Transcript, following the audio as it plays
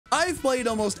I've played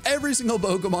almost every single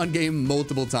Pokemon game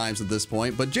multiple times at this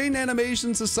point, but Jaiden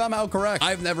Animations is somehow correct.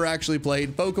 I've never actually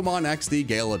played Pokemon XD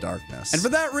Gale of Darkness. And for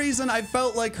that reason, I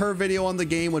felt like her video on the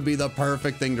game would be the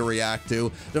perfect thing to react to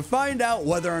find out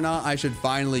whether or not I should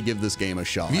finally give this game a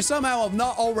shot. If you somehow have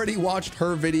not already watched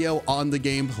her video on the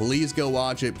game, please go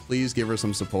watch it. Please give her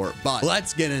some support. But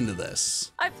let's get into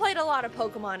this. I've played a lot of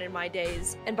Pokemon in my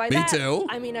days, and by Me that, too.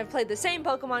 I mean I've played the same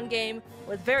Pokemon game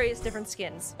with various different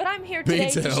skins. But I'm here today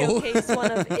to showcase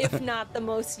one of, if not the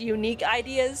most unique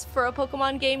ideas for a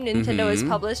Pokemon game Nintendo has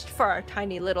published for our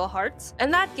tiny little hearts.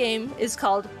 And that game is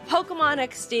called Pokemon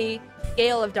XD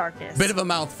Gale of Darkness. Bit of a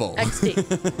mouthful.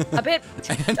 XD. A bit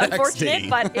unfortunate,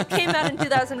 but it came out in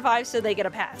 2005, so they get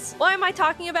a pass. Why am I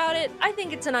talking about it? I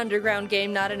think it's an underground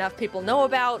game not enough people know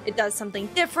about. It does something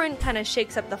different, kind of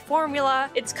shakes up the formula.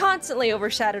 It's constantly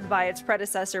overshadowed by its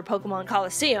predecessor, Pokemon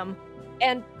Coliseum.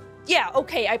 And yeah,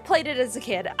 okay, I played it as a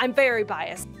kid. I'm very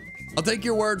biased. I'll take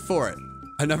your word for it.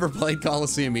 I never played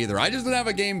Coliseum either. I just didn't have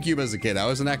a GameCube as a kid. I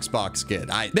was an Xbox kid.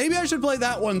 Maybe I should play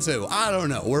that one too. I don't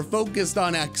know. We're focused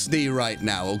on XD right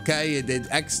now, okay? It did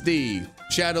XD,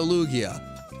 Shadowlugia.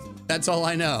 That's all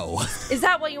I know. Is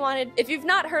that what you wanted? If you've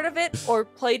not heard of it or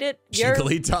played it, you're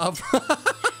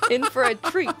in for a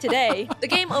treat today. The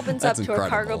game opens up to a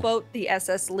cargo boat, the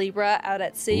SS Libra, out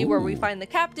at sea, where we find the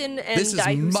captain and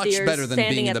guy who steers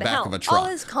standing at the helm. All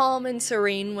is calm and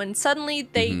serene when suddenly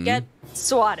they get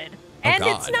swatted. And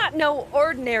it's not no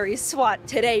ordinary SWAT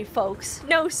today, folks.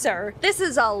 No, sir. This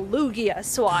is a Lugia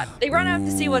SWAT. They run out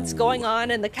to see what's going on,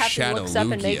 and the captain looks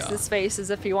up and makes this face as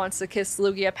if he wants to kiss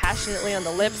Lugia passionately on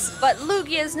the lips. But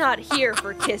Lugia's not here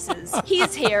for kisses.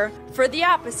 He's here for the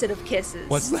opposite of kisses.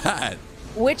 What's that?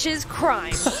 Which is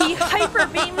crime. He hyper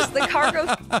beams the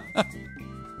cargo.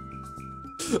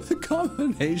 The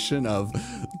combination of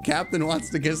Captain wants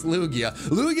to kiss Lugia.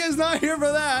 Lugia's not here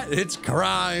for that. It's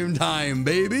crime time,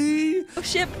 baby.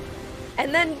 Ship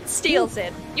and then steals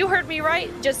it. You heard me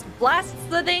right. Just blasts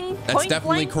the thing point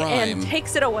blank and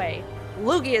takes it away.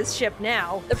 Lugia's ship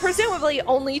now. The presumably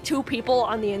only 2 people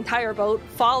on the entire boat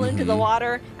fall into the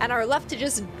water and are left to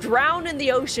just drown in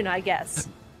the ocean, I guess.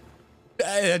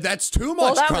 That's too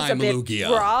much crime, Lugia.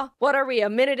 Raw. What are we, a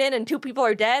minute in and 2 people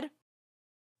are dead?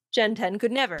 Gen 10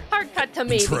 could never. Hard cut to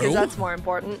me because that's more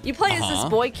important. You play as this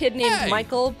boy kid named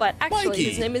Michael, but actually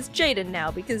his name is Jaiden now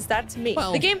because that's me.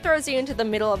 The game throws you into the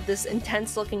middle of this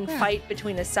intense looking fight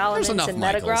between a Salamence and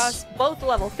Metagross, both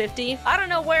level 50. I don't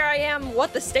know where I am,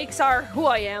 what the stakes are, who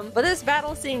I am, but this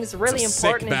battle seems really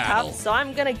important and tough, so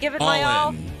I'm gonna give it my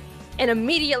all and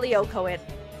immediately OHKO it.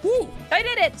 Woo. I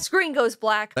did it! Screen goes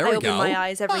black. I open my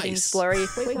eyes, everything's blurry.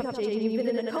 Wake up, Jaiden, you've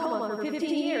been in a coma for 15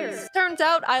 years. Turns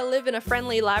out I live in a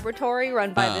friendly laboratory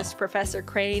run by this Professor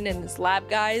Crane and his lab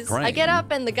guys. I get up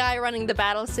and the guy running the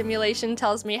battle simulation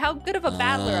tells me how good of a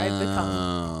battler I've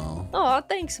become. Oh,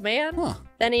 thanks, man.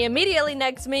 Then he immediately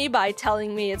negs me by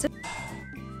telling me it's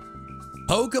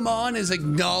Pokemon is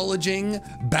acknowledging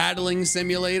battling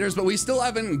simulators, but we still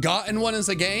haven't gotten one as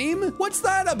a game? What's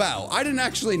that about? I didn't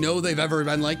actually know they've ever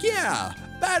been like, yeah,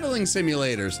 battling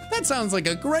simulators. That sounds like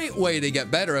a great way to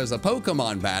get better as a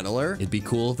Pokemon battler. It'd be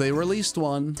cool if they released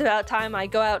one. It's about time I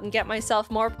go out and get myself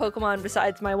more Pokemon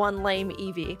besides my one lame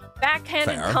Eevee.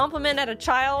 Backhanded compliment at a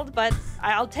child, but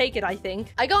I'll take it, I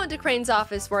think. I go into Crane's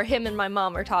office where him and my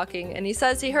mom are talking, and he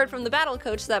says he heard from the battle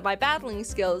coach that my battling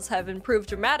skills have improved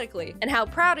dramatically, and how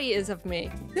proud he is of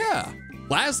me. Yeah.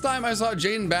 Last time I saw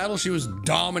Jaiden battle, she was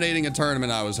dominating a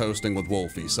tournament I was hosting with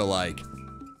Wolfie, so like,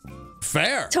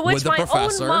 fair. To which my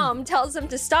own mom tells him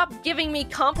to stop giving me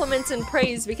compliments and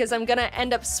praise because I'm gonna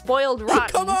end up spoiled rotten.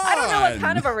 Come on! I don't know what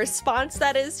kind of a response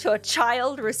that is to a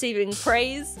child receiving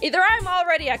praise. Either I'm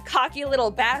already a cocky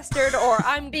little bastard or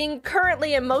I'm being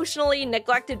currently emotionally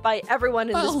neglected by everyone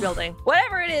in this building.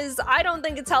 Whatever it is, I don't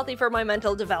think it's healthy for my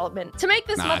mental development. To make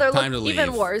this mother look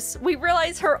even worse, we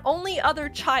realize her only other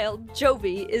child,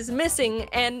 Jovi, is missing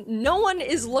and no one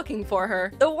is looking for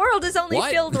her. The world is only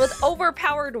filled with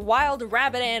overpowered wild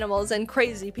rabbit animals and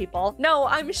crazy people. No,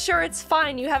 I'm sure it's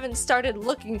fine you haven't started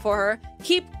looking for her.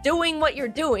 Keep doing what you're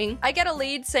doing. I get a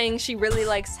lead saying she really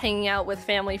likes hanging out with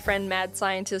family friend mad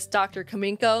scientist Dr.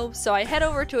 Kaminko, so I head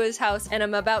over to his house and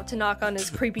I'm about to knock on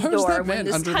his creepy door when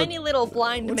this tiny little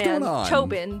blind man,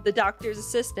 Chobin, the doctor's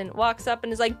assistant, walks up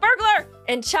and is like, "Burglar!"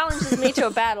 and challenges me to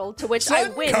a battle, to which I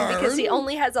win because he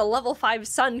only has a level 5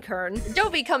 Sunkern.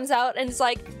 Jovi comes out and is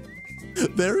like,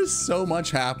 there is so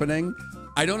much happening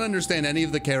I don't understand any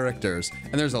of the characters,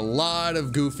 and there's a lot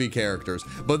of goofy characters,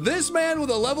 but this man with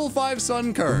a level 5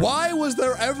 sun curve, why was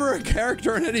there ever a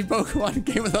character in any Pokemon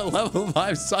game with a level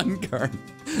 5 sun curve?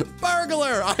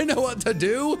 Burglar, I know what to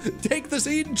do. Take the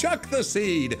seed, chuck the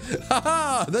seed.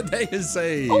 Haha, the day is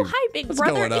saved. Oh, hi, Big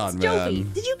Brother. Going on, it's Jovi.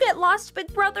 man? Did you get lost,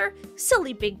 Big Brother?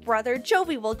 Silly Big Brother.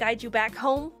 Jovi will guide you back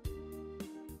home.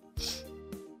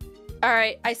 All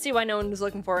right, I see why no one was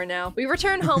looking for it now. We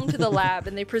return home to the lab,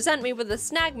 and they present me with a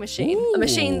snag machine. Ooh. A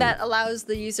machine that allows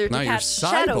the user to Now you're catch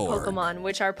shadow cyborg. Pokemon,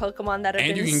 which are Pokemon that have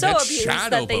And you been can so catch abused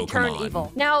shadow that they turn Pokemon.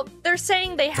 evil. Now, they're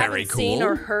saying they Very haven't seen cool.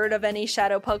 or heard of any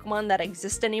shadow Pokemon that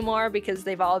exist anymore because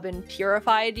they've all been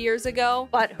purified years ago.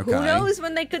 But who Okay. knows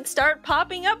when they could start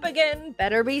popping up again?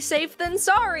 Better be safe than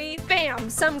sorry. Bam!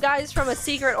 Some guys from a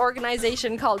secret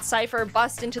organization called Cypher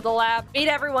bust into the lab, beat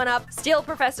everyone up, steal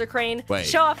Professor Crane, Wait.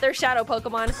 show off their shadow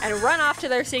Pokemon, and run off to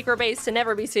their secret base to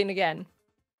never be seen again.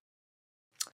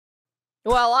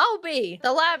 Well, I'll be.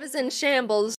 The lab is in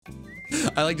shambles.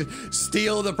 I like to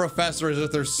steal the professor as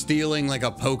if they're stealing like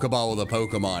a Pokeball with a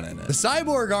Pokemon in it. The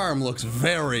cyborg arm looks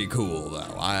very cool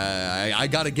though. I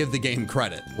gotta give the game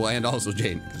credit. Well, and also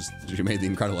Jaiden, because she made the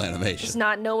incredible animation. Just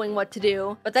not knowing what to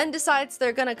do, but then decides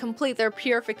they're gonna complete their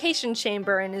purification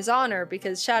chamber in his honor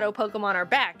because shadow Pokemon are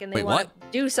back and they Wait, want what? to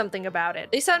do something about it.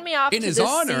 They send me off In to his this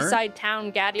honor? seaside town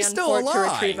He's Gadion still Fort to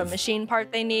alive. retrieve a machine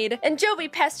part they need. And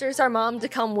Jovi pesters our mom to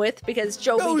come with because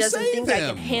Jovi Go doesn't save think I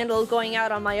him. can handle going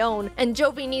out on my own, and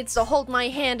Jovi needs to hold my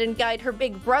hand and guide her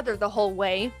big brother the whole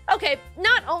way. Okay,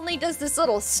 not only does this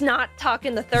little snot talk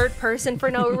in the third person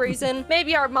for no reason,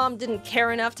 maybe our mom didn't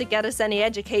care enough to get us any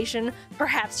education.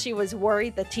 Perhaps she was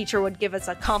worried the teacher would give us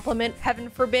a compliment, heaven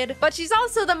forbid. But she's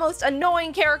also the most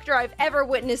annoying character I've ever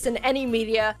witnessed in any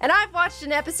media, and I've watched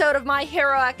an episode of My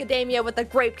Hero Academia with a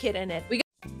grape kid in it.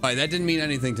 Alright, that didn't mean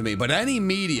anything to me, but any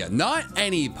media, not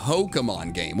any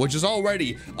Pokemon game, which is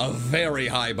already a very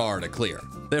high bar to clear.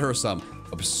 There are some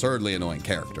absurdly annoying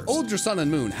characters. Ultra Sun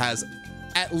and Moon has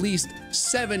at least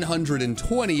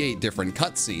 728 different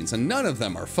cutscenes, and none of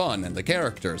them are fun, and the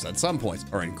characters at some points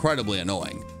are incredibly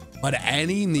annoying. But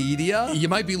any media? You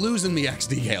might be losing me,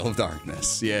 XD Gale of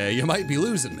Darkness. Yeah, you might be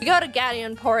losing We me. go to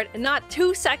Gadion Port, and not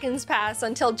 2 seconds pass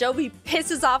until Jovi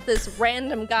pisses off this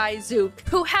random guy, Zook,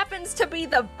 who happens to be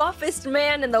the buffest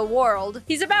man in the world.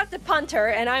 He's about to punt her,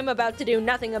 and I'm about to do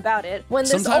nothing about it, when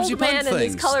this Sometimes you old punt man and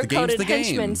his things. color-coded The game's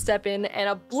the henchmen game. step in and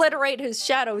obliterate his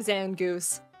shadow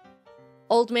Zangoose.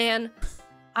 Old man,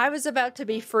 I was about to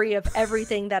be free of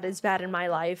everything that is bad in my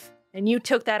life, and you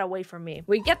took that away from me.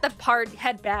 We get the part,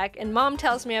 head back, and Mom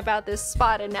tells me about this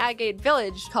spot in Agate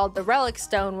Village called the Relic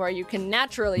Stone where you can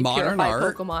naturally Modern purify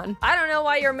art. Pokemon. I don't know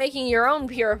why you're making your own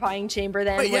purifying chamber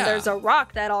then But when yeah. there's a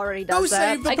rock that already does Go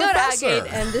that. save the I go professor. to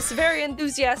Agate, and this very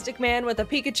enthusiastic man with a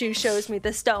Pikachu shows me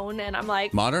the stone, and I'm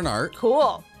like, Modern art.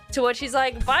 cool. To which he's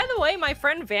like, by the way, my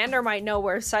friend Vander might know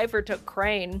where Cypher took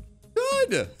Crane.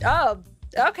 Good. Oh,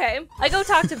 okay. I go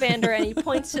talk to Vander and he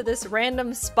points to this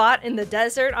random spot in the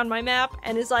desert on my map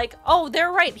and is like, oh,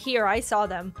 they're right here. I saw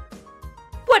them.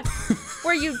 What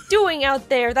were you doing out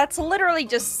there? That's literally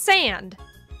just sand.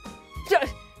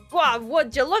 Wow,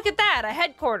 would you look at that? A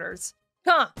headquarters.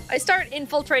 Huh. I start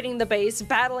infiltrating the base,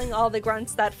 battling all the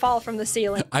grunts that fall from the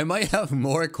ceiling. I might have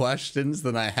more questions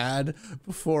than I had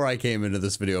before I came into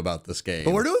this video about this game.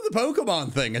 But we're doing the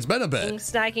Pokemon thing. It's been a bit.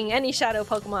 Snacking any shadow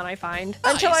Pokemon I find.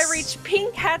 Nice. Until I reach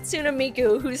Pink Hatsune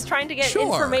Miku, who's trying to get Sure.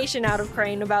 information out of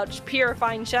Crane about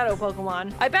purifying shadow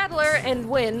Pokemon. I battle her and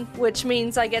win, which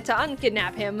means I get to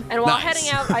unkidnap him, and while Nice. heading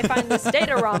out, I find this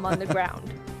data ROM on the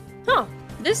ground. Huh.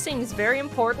 This seems very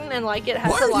important and like it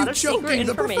has Why a are lot you of secret choking the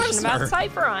information about professor?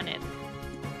 Cypher on it.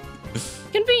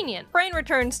 Convenient. Brain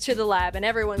returns to the lab and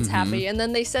everyone's happy, and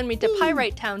then they send me to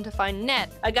Pyrite Town to find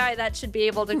Net, a guy that should be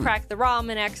able to crack the ROM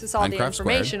and access all the Minecraft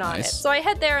information squared. on it. Nice. So I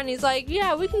head there and he's like,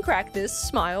 yeah, we can crack this,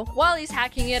 smile. While he's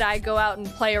hacking it, I go out and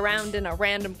play around in a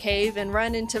random cave and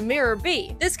run into Mirror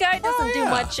B. This guy doesn't do yeah.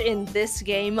 much in this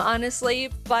game, honestly,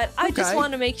 but I just Okay.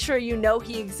 want to make sure you know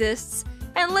he exists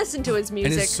and listen to his And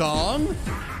music. his song?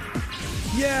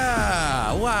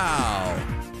 Yeah, wow.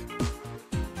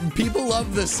 People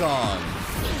love this song.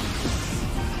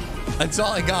 That's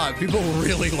all I got. People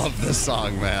really love this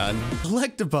song, man.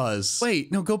 Electabuzz.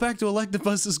 Wait, no, go back to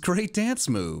Electabuzz's great dance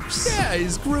moves. Yeah,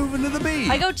 he's grooving to the beat.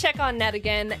 I go check on Ned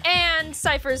again, and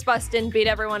Cypher's busted, beat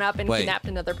everyone up, and Wait. kidnapped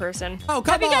another person. Oh,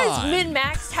 come Have you guys on.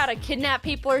 min-maxed how to kidnap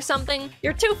people or something?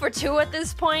 You're 2 for 2 at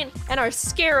this point, and are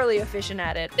scarily efficient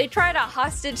at it. They tried a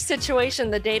hostage situation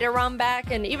the data ROM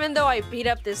back, and even though I beat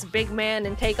up this big man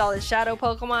and take all his shadow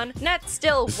Pokemon, Ned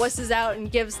still wusses out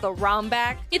and gives the ROM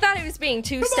back. He thought he was being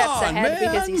 2 steps on. ahead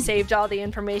because he man. saved all the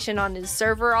information on his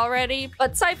server already,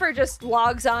 but Cypher just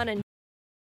logs on and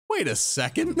Wait a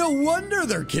second. No wonder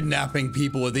they're kidnapping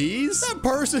people with ease. That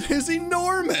person is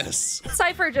enormous.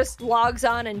 Cypher just logs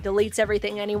on and deletes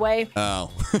everything anyway.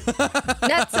 Oh.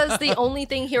 Net says the only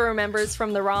thing he remembers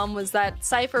from the ROM was that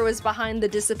Cypher was behind the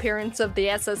disappearance of the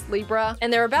SS Libra,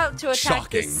 and they're about to attack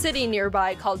Shocking. this city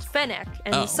nearby called Fennec,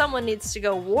 and Oh. someone needs to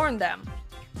go warn them.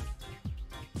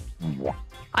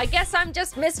 I guess I'm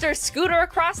just Mr. Scooter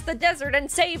across the desert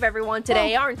and save everyone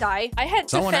today, aren't I? I head to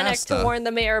Someone Fennec has to to. warn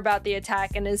the mayor about the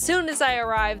attack, and as soon as I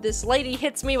arrive, this lady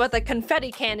hits me with a confetti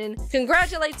cannon,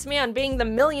 congratulates me on being the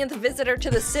millionth visitor to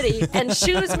the city, and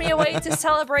shoos me away to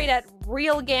celebrate at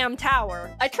Real Gam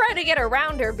Tower. I try to get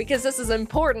around her because this is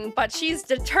important, but she's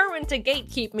determined to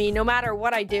gatekeep me no matter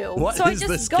what I do. What so I is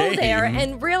just this go game? there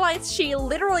and realize she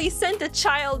literally sent a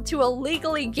child to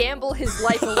illegally gamble his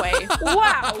life away.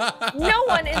 Wow! No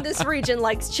one in this region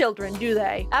likes children, do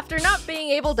they? After not being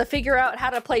able to figure out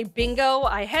how to play bingo,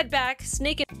 I head back,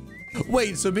 sneak in.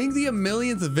 Wait, so being the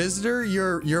millionth visitor,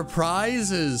 your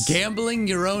prize is gambling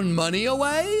your own money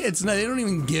away? It's not, they don't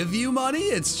even give you money.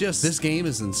 It's just, this game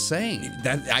is insane.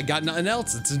 I got nothing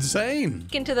else. It's insane.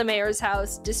 Into the mayor's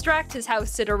house, distract his house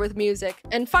sitter with music,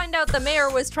 and find out the mayor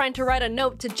was trying to write a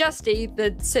note to Justy,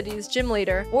 the city's gym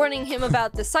leader, warning him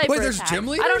about the cyber Wait, there's attack. gym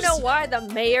I don't leaders? know why the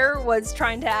mayor was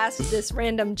trying to ask this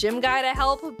random gym guy to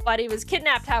help, but he was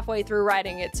kidnapped halfway through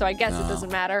writing it, so I guess it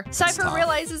doesn't matter. Cypher tough.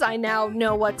 realizes I now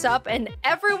know what's up, and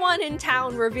everyone in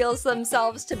town reveals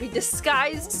themselves to be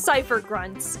disguised Cypher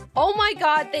grunts. Oh my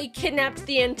god, they kidnapped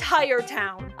the entire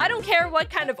town. I don't care what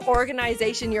kind of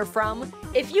organization you're from,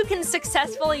 if you can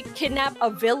successfully kidnap a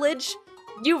village,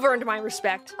 you've earned my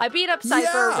respect. I beat up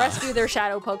Cypher, Yeah. rescue their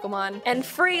shadow Pokemon, and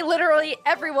free literally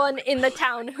everyone in the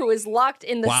town who is locked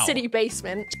in the Wow. city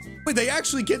basement. Wait, they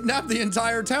actually kidnapped the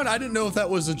entire town? I didn't know if that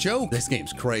was a joke. This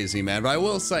game's crazy, man. But I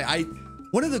will say,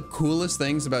 one of the coolest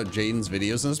things about Jaiden's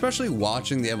videos, and especially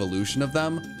watching the evolution of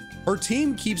them, her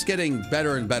team keeps getting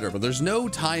better and better, but there's no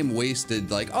time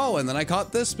wasted like, oh, and then I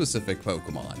caught this specific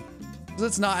Pokemon.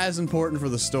 It's not as important for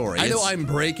the story. I know I'm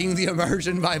breaking the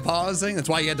immersion by pausing. That's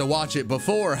why you had to watch it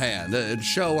beforehand to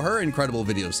show her incredible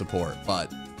video support,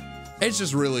 but it's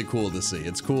just really cool to see.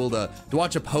 It's cool to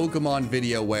watch a Pokemon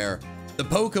video where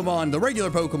the regular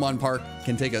Pokemon park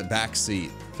can take a back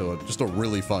seat to just a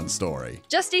really fun story.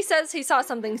 Justy says he saw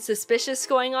something suspicious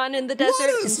going on in the desert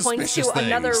is and points to suspicious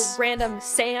another things? random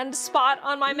sand spot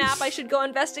on my map I should go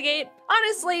investigate.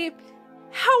 Honestly,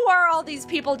 how are all these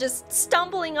people just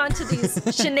stumbling onto these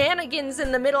shenanigans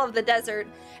in the middle of the desert?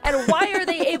 And why are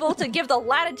they able to give the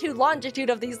latitude, longitude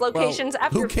of these locations Well,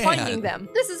 who after can? finding them?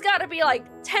 This has got to be like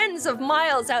tens of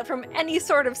miles out from any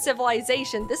sort of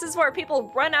civilization. This is where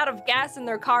people run out of gas in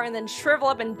their car and then shrivel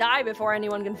up and die before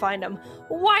anyone can find them.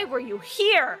 Why were you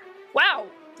here? Wow.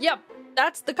 Yep,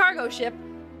 that's the cargo ship.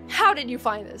 How did you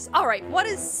find this? All right, what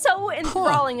is so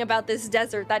enthralling about this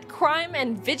desert that crime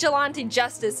and vigilante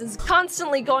justice is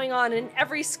constantly going on in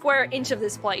every square inch of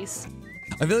this place?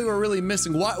 I feel like we're really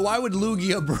missing. Why would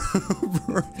Lugia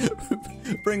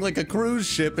bring like a cruise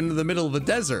ship into the middle of a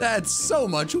desert? That's so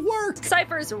much work.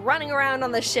 Cypher's running around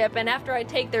on the ship, and after I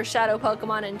take their shadow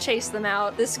Pokemon and chase them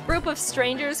out, this group of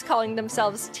strangers calling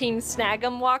themselves Team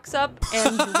Snag'em walks up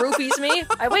and roofies me.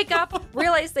 I wake up,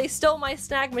 realize they stole my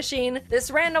snag machine.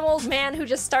 This random old man who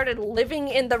just started living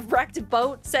in the wrecked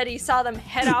boat said he saw them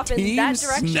head off in Team that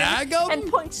direction Snag'em?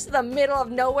 and points to the middle of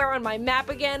nowhere on my map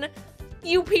again.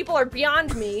 You people are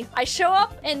beyond me. I show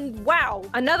up and wow,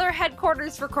 another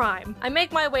headquarters for crime. I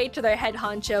make my way to their head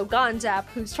honcho, Gonzap,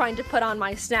 who's trying to put on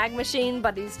my snag machine,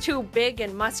 but he's too big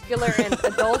and muscular and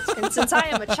adult, and since I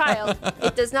am a child,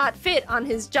 it does not fit on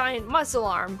his giant muscle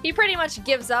arm. He pretty much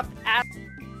gives up at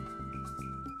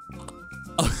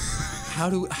How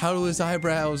do his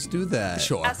eyebrows do that?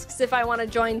 Sure. asks if I want to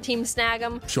join Team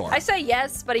Snag'em. Sure. I say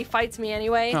yes, but he fights me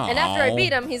anyway. And after I Aw.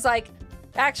 beat him, he's like,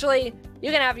 actually,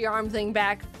 you can have your arm thing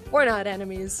back. We're not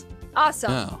enemies.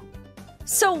 Awesome. Oh.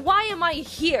 So why am I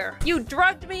here? You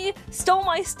drugged me, stole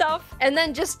my stuff, and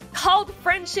then just called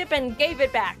friendship and gave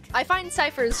it back. I find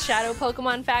Cypher's Shadow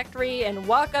Pokemon Factory and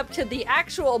walk up to the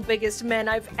actual biggest men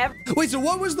I've ever Wait, so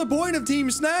what was the point of Team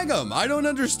Snag'em? I don't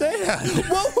understand.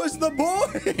 What was the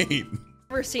point?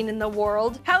 seen in the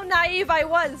world. How naive I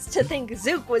was to think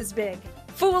Zook was big.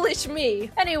 Foolish me.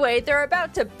 Anyway, they're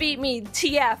about to beat me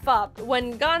TF up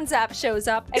when Gonzap shows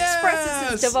up,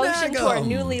 expresses his devotion to our snag 'em.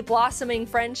 newly blossoming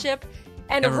friendship,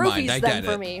 and Never mind, I roofies get them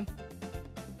for it. me.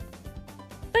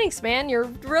 The Thanks, man. You're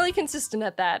really consistent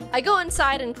at that. I go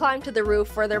inside and climb to the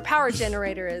roof where their power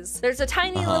generator is. There's a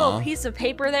tiny little piece of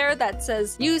paper there that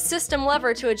says, use system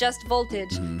lever to adjust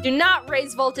voltage. Do not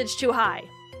raise voltage too high.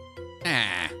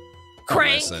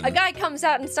 Crank! A guy comes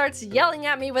out and starts yelling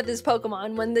at me with his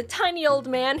Pokemon when the tiny old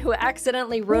man who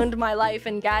accidentally ruined my life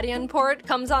in Port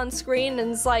comes on screen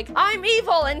and is like, I'm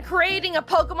evil and creating a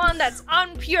Pokemon that's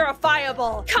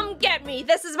unpurifiable. Come get me.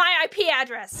 This is my IP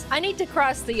address. I need to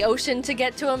cross the ocean to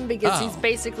get to him because he's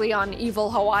basically on evil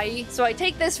Hawaii. So I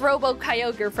take this Robo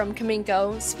Kyogre from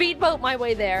Kaminko, speedboat my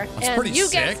way there, and you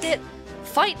guessed it,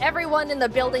 fight everyone in the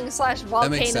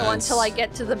building/volcano until I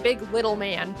get to the big little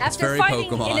man. After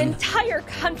fighting an entire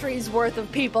country's worth of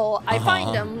people, I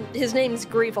find him. His name's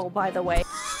Greevil, by the way.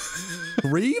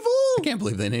 Greevil? I can't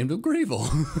believe they named him Greevil.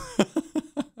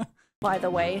 By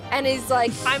the way. And he's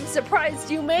like, I'm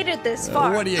surprised you made it this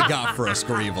far. What do you got for us,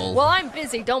 Greevil? Well, I'm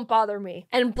busy, don't bother me.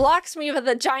 And blocks me with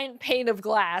a giant pane of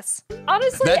glass.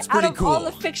 Honestly, that's out of cool. all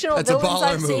the fictional that's villains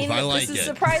I've move. seen, like this is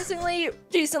surprisingly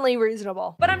decently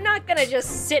reasonable. But I'm not gonna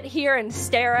just sit here and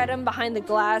stare at him behind the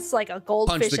glass like a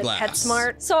goldfish at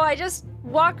PetSmart. So I just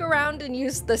walk around and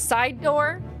use the side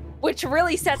door, which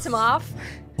really sets him off.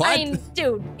 What? I mean,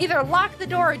 dude, either lock the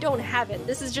door or don't have it.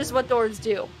 This is just what doors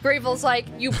do. Greevil's like,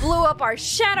 you blew up our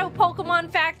shadow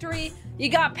Pokemon factory. You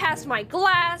got past my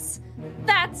glass.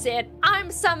 That's it.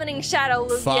 I'm summoning Shadow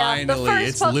Lugia, Finally, the first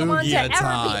it's Pokemon Lugia to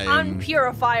ever be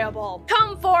unpurifiable.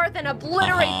 Come forth and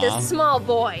obliterate this small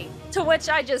boy. To which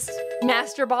I just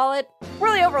Master Ball it.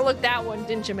 Really overlooked that one,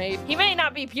 didn't you, mate? He may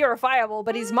not be purifiable,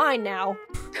 but he's mine now.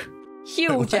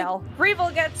 Huge L.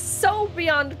 Greevil gets so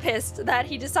beyond pissed that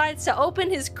he decides to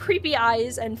open his creepy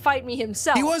eyes and fight me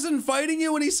himself. He wasn't fighting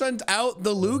you when he sent out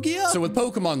the Lugia? So with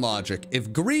Pokemon logic,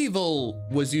 if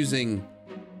Greevil was using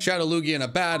Shadow Lugia in a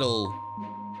battle,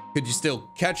 could you still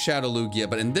catch Shadow Lugia?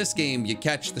 But in this game, you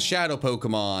catch the Shadow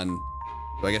Pokemon.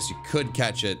 So I guess you could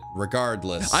catch it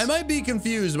regardless. I might be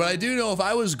confused, but I do know if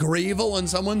I was Greevil and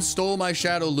someone stole my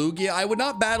Shadow Lugia, I would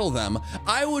not battle them.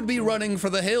 I would be running for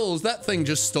the hills. That thing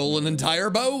just stole an entire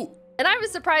boat. And I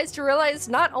was surprised to realize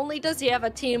not only does he have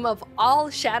a team of all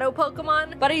Shadow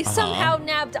Pokemon, but he somehow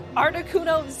nabbed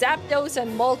Articuno, Zapdos,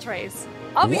 and Moltres.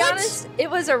 I'll be honest, it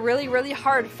was a really, really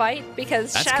hard fight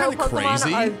because Shadow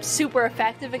Pokemon are super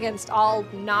effective against all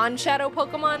non-Shadow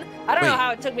Pokemon. I don't know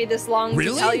how it took me this long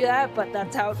to tell you that, but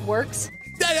that's how it works.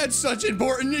 That had such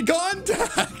important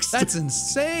context. That's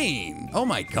insane. Oh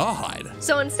my God.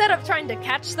 So instead of trying to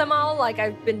catch them all like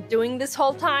I've been doing this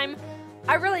whole time,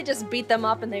 I really just beat them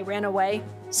up and they ran away.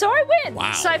 So I win.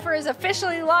 Wow. Cypher has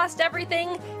officially lost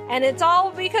everything, and it's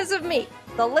all because of me,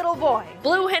 the little boy.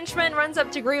 Blue henchman runs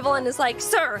up to Greevil and is like,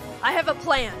 sir, I have a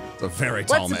plan. It's a very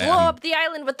tall man. Let's blow up the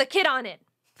island with the kid on it.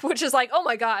 Which is like, oh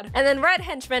my God. And then red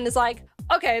henchman is like,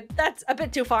 okay, that's a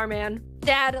bit too far, man.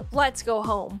 Dad, let's go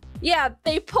home. Yeah,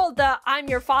 they pulled the I'm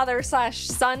your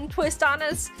father/son twist on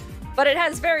us, but it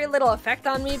has very little effect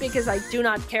on me because I do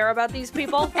not care about these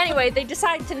people. Anyway, they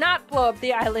decide to not blow up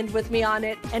the island with me on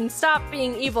it and stop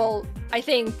being evil, I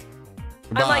think.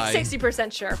 I'm like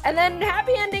 60% sure. And then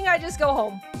happy ending, I just go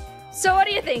home. So what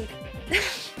do you think?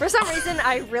 For some reason,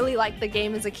 I really liked the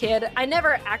game as a kid. I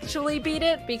never actually beat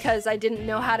it because I didn't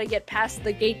know how to get past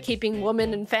the gatekeeping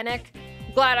woman in Fennec.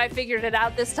 Glad I figured it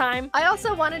out this time. I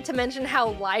also wanted to mention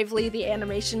how lively the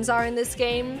animations are in this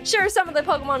game. Sure, some of the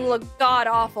Pokemon look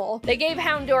god-awful. They gave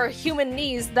Houndour human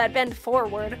knees that bend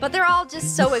forward, but they're all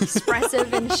just so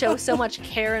expressive and show so much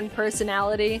care and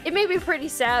personality. It may be pretty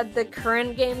sad the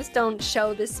current games don't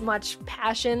show this much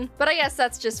passion, but I guess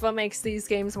that's just what makes these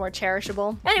games more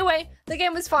cherishable. Anyway, the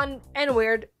game was fun and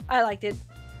weird. I liked it.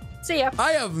 See ya.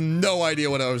 I have no idea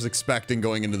what I was expecting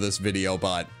going into this video,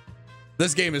 but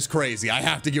this game is crazy. I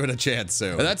have to give it a chance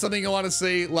soon. If that's something you want to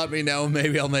see, let me know.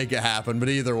 Maybe I'll make it happen. But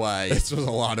either way, this was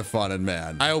a lot of fun, and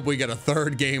man, I hope we get a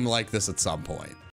third game like this at some point.